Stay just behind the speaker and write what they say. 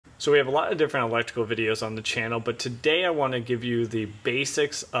So we have a lot of different electrical videos on the channel, but today I want to give you the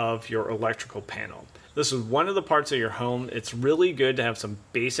basics of your electrical panel. This is one of the parts of your home. It's really good to have some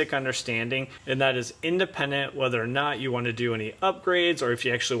basic understanding, and that is independent whether or not you want to do any upgrades or if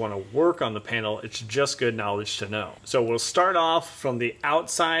you actually want to work on the panel. It's just good knowledge to know. So we'll start off from the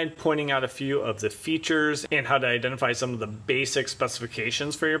outside, pointing out a few of the features and how to identify some of the basic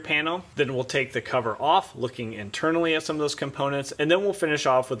specifications for your panel. Then we'll take the cover off, looking internally at some of those components, and then we'll finish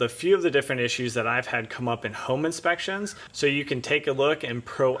off with a few of the different issues that I've had come up in home inspections, so you can take a look and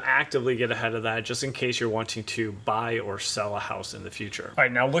proactively get ahead of that just in case you're wanting to buy or sell a house in the future. All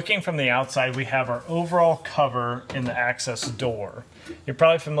right, now looking from the outside, we have our overall cover in the access door. You're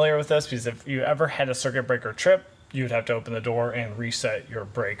probably familiar with this because if you ever had a circuit breaker trip, you'd have to open the door and reset your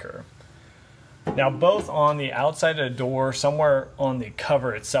breaker. Now, both on the outside of the door, somewhere on the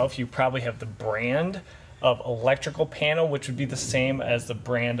cover itself, you probably have the brand of electrical panel, which would be the same as the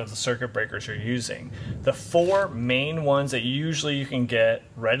brand of the circuit breakers you're using. The four main ones that usually you can get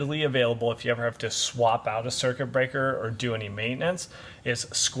readily available if you ever have to swap out a circuit breaker or do any maintenance is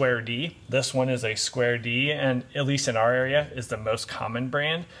Square D. This one is a Square D, and at least in our area is the most common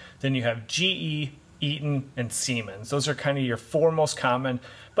brand. Then you have GE, Eaton, and Siemens. Those are kind of your four most common,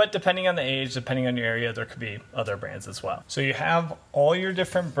 but depending on the age, depending on your area, there could be other brands as well. So you have all your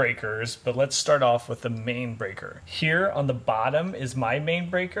different breakers, but let's start off with the main breaker. Here on the bottom is my main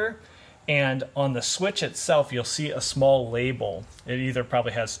breaker, and on the switch itself, you'll see a small label. It either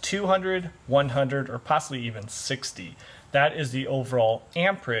probably has 200, 100, or possibly even 60. That is the overall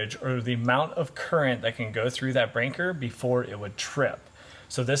amperage, or the amount of current that can go through that breaker before it would trip.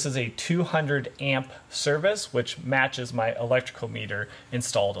 So this is a 200 amp service, which matches my electrical meter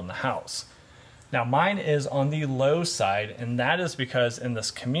installed on the house. Now mine is on the low side, and that is because in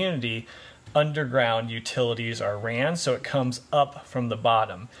this community, underground utilities are ran, so it comes up from the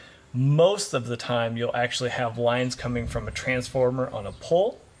bottom. Most of the time, you'll actually have lines coming from a transformer on a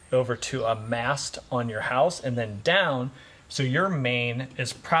pole over to a mast on your house and then down. So your main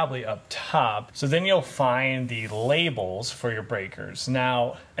is probably up top. So then you'll find the labels for your breakers.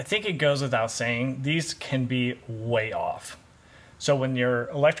 Now, I think it goes without saying, these can be way off. So when your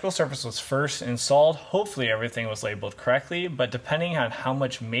electrical service was first installed, hopefully everything was labeled correctly, but depending on how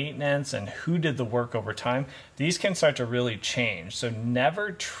much maintenance and who did the work over time, these can start to really change. So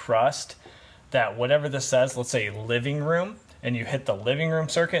never trust that whatever this says, let's say living room, and you hit the living room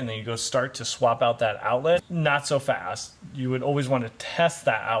circuit and then you go start to swap out that outlet, not so fast. You would always want to test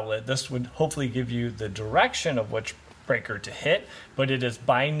that outlet. This would hopefully give you the direction of which breaker to hit, but it is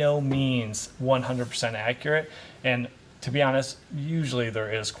by no means 100% accurate. And to be honest, usually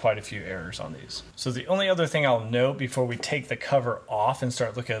there is quite a few errors on these. So the only other thing I'll note before we take the cover off and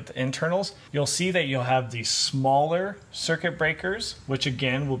start looking at the internals, you'll see that you'll have these smaller circuit breakers, which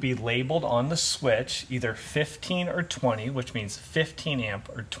again will be labeled on the switch, either 15 or 20, which means 15 amp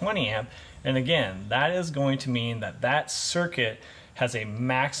or 20 amp. And again, that is going to mean that that circuit has a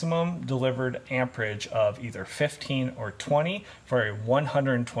maximum delivered amperage of either 15 or 20 for a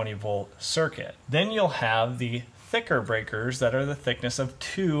 120 volt circuit. Then you'll have the thicker breakers that are the thickness of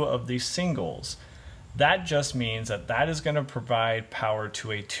 2 of these singles. That just means that that is going to provide power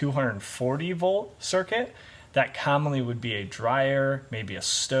to a 240 volt circuit. That commonly would be a dryer, maybe a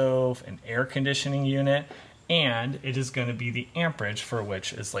stove, an air conditioning unit, and it is going to be the amperage for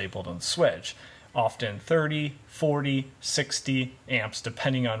which is labeled on the switch. Often 30, 40, 60 amps,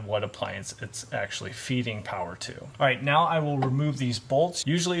 depending on what appliance it's actually feeding power to. All right, now I will remove these bolts.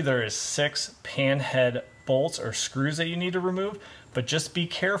 Usually there is 6 pan head bolts or screws that you need to remove, but just be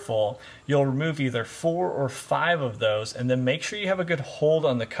careful. You'll remove either 4 or 5 of those, and then make sure you have a good hold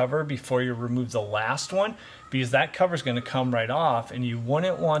on the cover before you remove the last one, because that cover is going to come right off, and you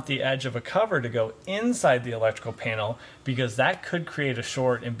wouldn't want the edge of a cover to go inside the electrical panel, because that could create a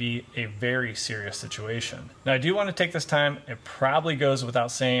short and be a very serious situation. Now I do want to take this time, it probably goes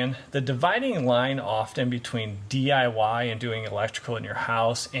without saying, the dividing line often between DIY and doing electrical in your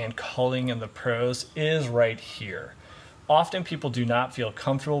house and calling in the pros is right here. Often people do not feel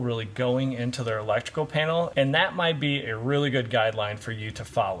comfortable really going into their electrical panel, and that might be a really good guideline for you to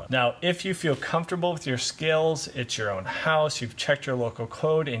follow. Now, if you feel comfortable with your skills, it's your own house, you've checked your local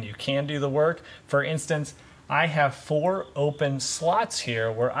code, and you can do the work. For instance, I have 4 open slots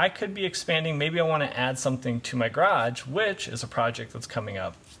here where I could be expanding. Maybe I want to add something to my garage, which is a project that's coming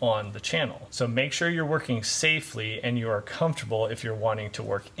up on the channel. So make sure you're working safely and you are comfortable if you're wanting to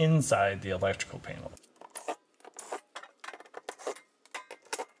work inside the electrical panel.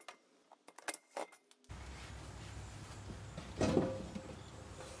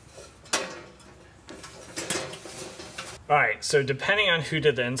 All right, So depending on who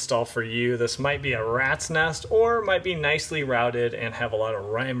did the install for you, this might be a rat's nest or might be nicely routed and have a lot of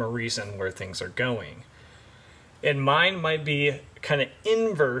rhyme or reason where things are going. And mine might be kind of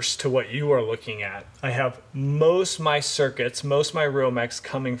inverse to what you are looking at. I have most of my circuits, most of my Romex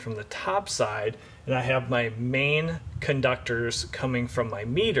coming from the top side, and I have my main conductors coming from my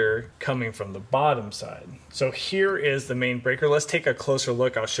meter coming from the bottom side. So here is the main breaker. Let's take a closer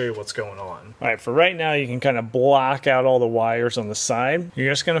look. I'll show you what's going on. All right, for right now, you can kind of block out all the wires on the side.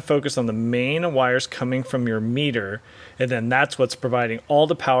 You're just gonna focus on the main wires coming from your meter, and then that's what's providing all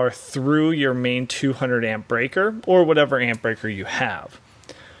the power through your main 200 amp breaker or whatever amp breaker you have.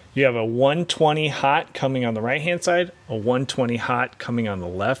 You have a 120 hot coming on the right hand side, a 120 hot coming on the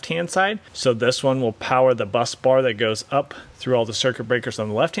left hand side. So this one will power the bus bar that goes up through all the circuit breakers on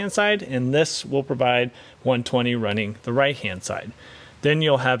the left hand side, and this will provide 120 running the right hand side. Then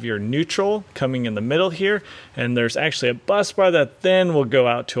you'll have your neutral coming in the middle here, and there's actually a bus bar that then will go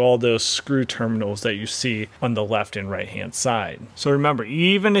out to all those screw terminals that you see on the left and right hand side. So remember,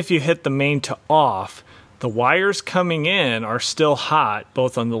 even if you hit the main to off, the wires coming in are still hot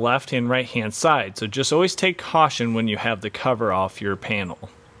both on the left and right hand side, so just always take caution when you have the cover off your panel.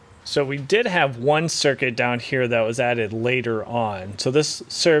 So we did have one circuit down here that was added later on. So this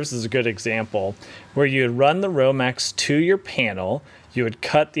serves as a good example where you would run the Romex to your panel, you would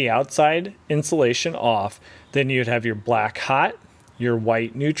cut the outside insulation off, then you'd have your black hot, your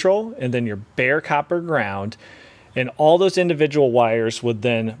white neutral, and then your bare copper ground. And all those individual wires would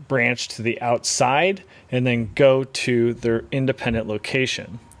then branch to the outside and then go to their independent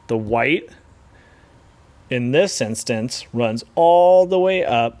location. The white, in this instance, runs all the way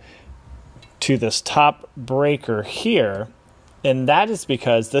up to this top breaker here. And that is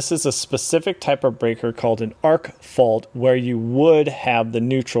because this is a specific type of breaker called an arc fault where you would have the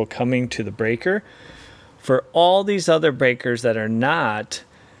neutral coming to the breaker. For all these other breakers that are not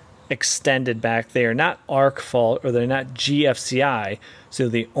extended back, they are not arc fault or they're not GFCI. So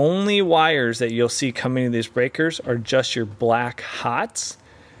the only wires that you'll see coming to these breakers are just your black hots,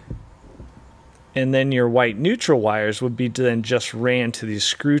 and then your white neutral wires would be then just ran to these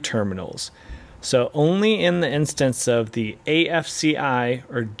screw terminals. So only in the instance of the AFCI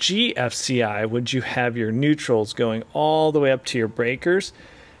or GFCI would you have your neutrals going all the way up to your breakers.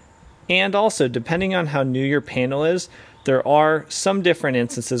 And also, depending on how new your panel is, there are some different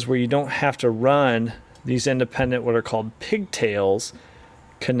instances where you don't have to run these independent, what are called pigtails,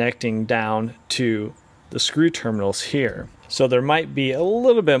 connecting down to the screw terminals here. So there might be a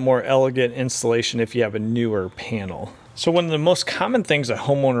little bit more elegant installation if you have a newer panel. So one of the most common things a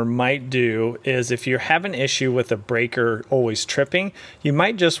homeowner might do is if you have an issue with a breaker always tripping, you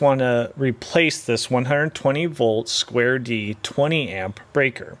might just want to replace this 120 volt square D 20 amp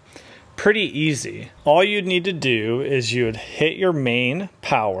breaker. Pretty easy. All you'd need to do is you would hit your main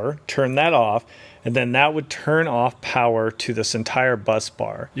power, turn that off, and then that would turn off power to this entire bus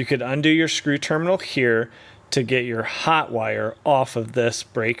bar. You could undo your screw terminal here to get your hot wire off of this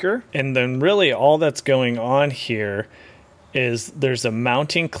breaker. And then really all that's going on here is there's a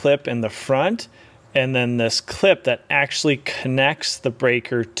mounting clip in the front and then this clip that actually connects the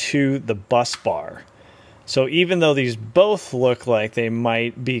breaker to the bus bar. So even though these both look like they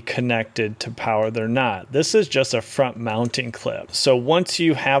might be connected to power, they're not. This is just a front mounting clip. So once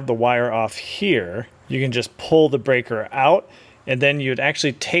you have the wire off here, you can just pull the breaker out, and then you'd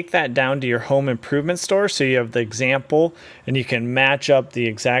actually take that down to your home improvement store so you have the example and you can match up the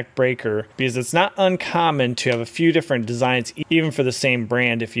exact breaker, because it's not uncommon to have a few different designs even for the same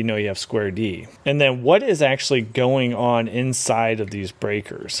brand if you know you have Square D. And then what is actually going on inside of these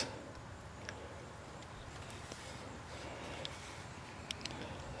breakers?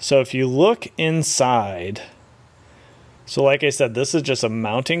 So if you look inside, so like I said, this is just a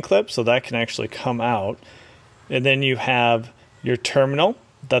mounting clip, so that can actually come out. And then you have your terminal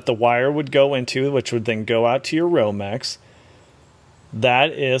that the wire would go into, which would then go out to your Romex.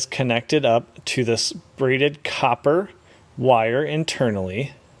 That is connected up to this braided copper wire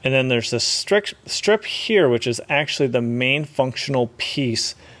internally. And then there's this strip here, which is actually the main functional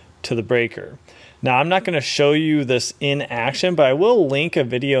piece to the breaker. Now, I'm not going to show you this in action, but I will link a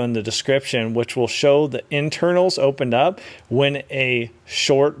video in the description which will show the internals opened up when a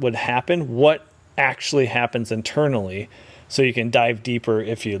short would happen, what actually happens internally, so you can dive deeper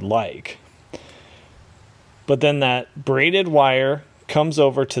if you'd like. But then that braided wire comes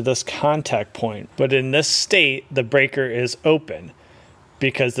over to this contact point, but in this state, the breaker is open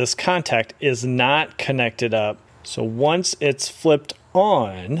because this contact is not connected up. So once it's flipped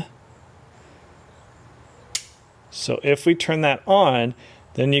on, so if we turn that on,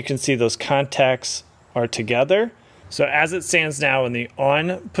 then you can see those contacts are together. So as it stands now in the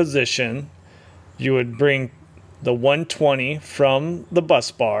on position, you would bring the 120 from the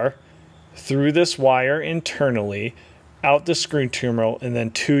bus bar through this wire internally, out the screw terminal, and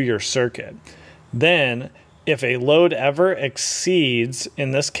then to your circuit. Then, if a load ever exceeds,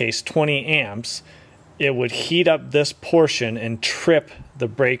 in this case, 20 amps, it would heat up this portion and trip the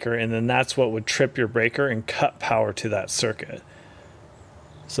breaker, and then that's what would trip your breaker and cut power to that circuit.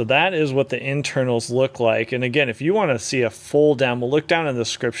 So that is what the internals look like. And again, if you want to see a full demo, look down in the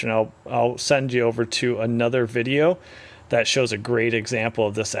description. I'll send you over to another video that shows a great example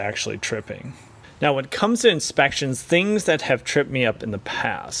of this actually tripping. Now, when it comes to inspections, things that have tripped me up in the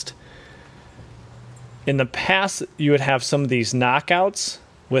past. In the past, you would have some of these knockouts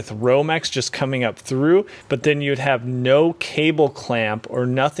with Romex just coming up through, but then you'd have no cable clamp or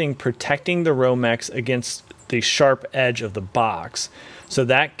nothing protecting the Romex against the sharp edge of the box. So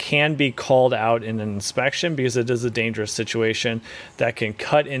that can be called out in an inspection because it is a dangerous situation that can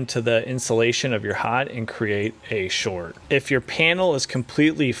cut into the insulation of your hot and create a short. If your panel is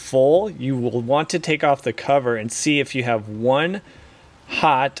completely full, you will want to take off the cover and see if you have one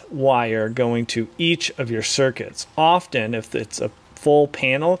hot wire going to each of your circuits. Often, if it's a full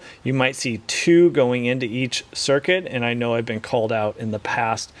panel, you might see two going into each circuit, and I know I've been called out in the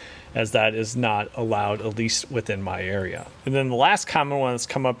past as that is not allowed, at least within my area. And then the last common one that's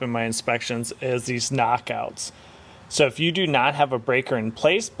come up in my inspections is these knockouts. So if you do not have a breaker in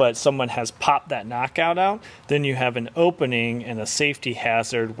place, but someone has popped that knockout out, then you have an opening and a safety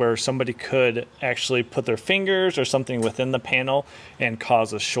hazard where somebody could actually put their fingers or something within the panel and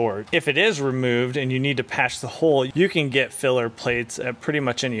cause a short. If it is removed and you need to patch the hole, you can get filler plates at pretty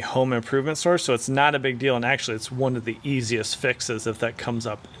much any home improvement store, so it's not a big deal, and actually it's one of the easiest fixes if that comes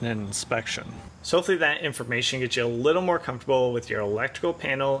up in an inspection. So hopefully that information gets you a little more comfortable with your electrical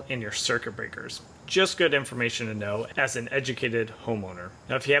panel and your circuit breakers. Just good information to know as an educated homeowner.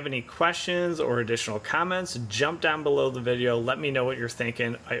 Now, if you have any questions or additional comments, jump down below the video. Let me know what you're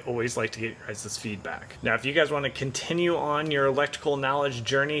thinking. I always like to get your guys' feedback. Now, if you guys want to continue on your electrical knowledge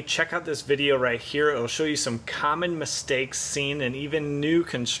journey, check out this video right here. It'll show you some common mistakes seen in even new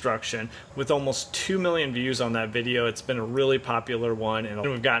construction with almost 2 million views on that video. It's been a really popular one, and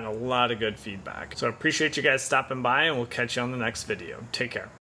we've gotten a lot of good feedback. So I appreciate you guys stopping by, and we'll catch you on the next video. Take care.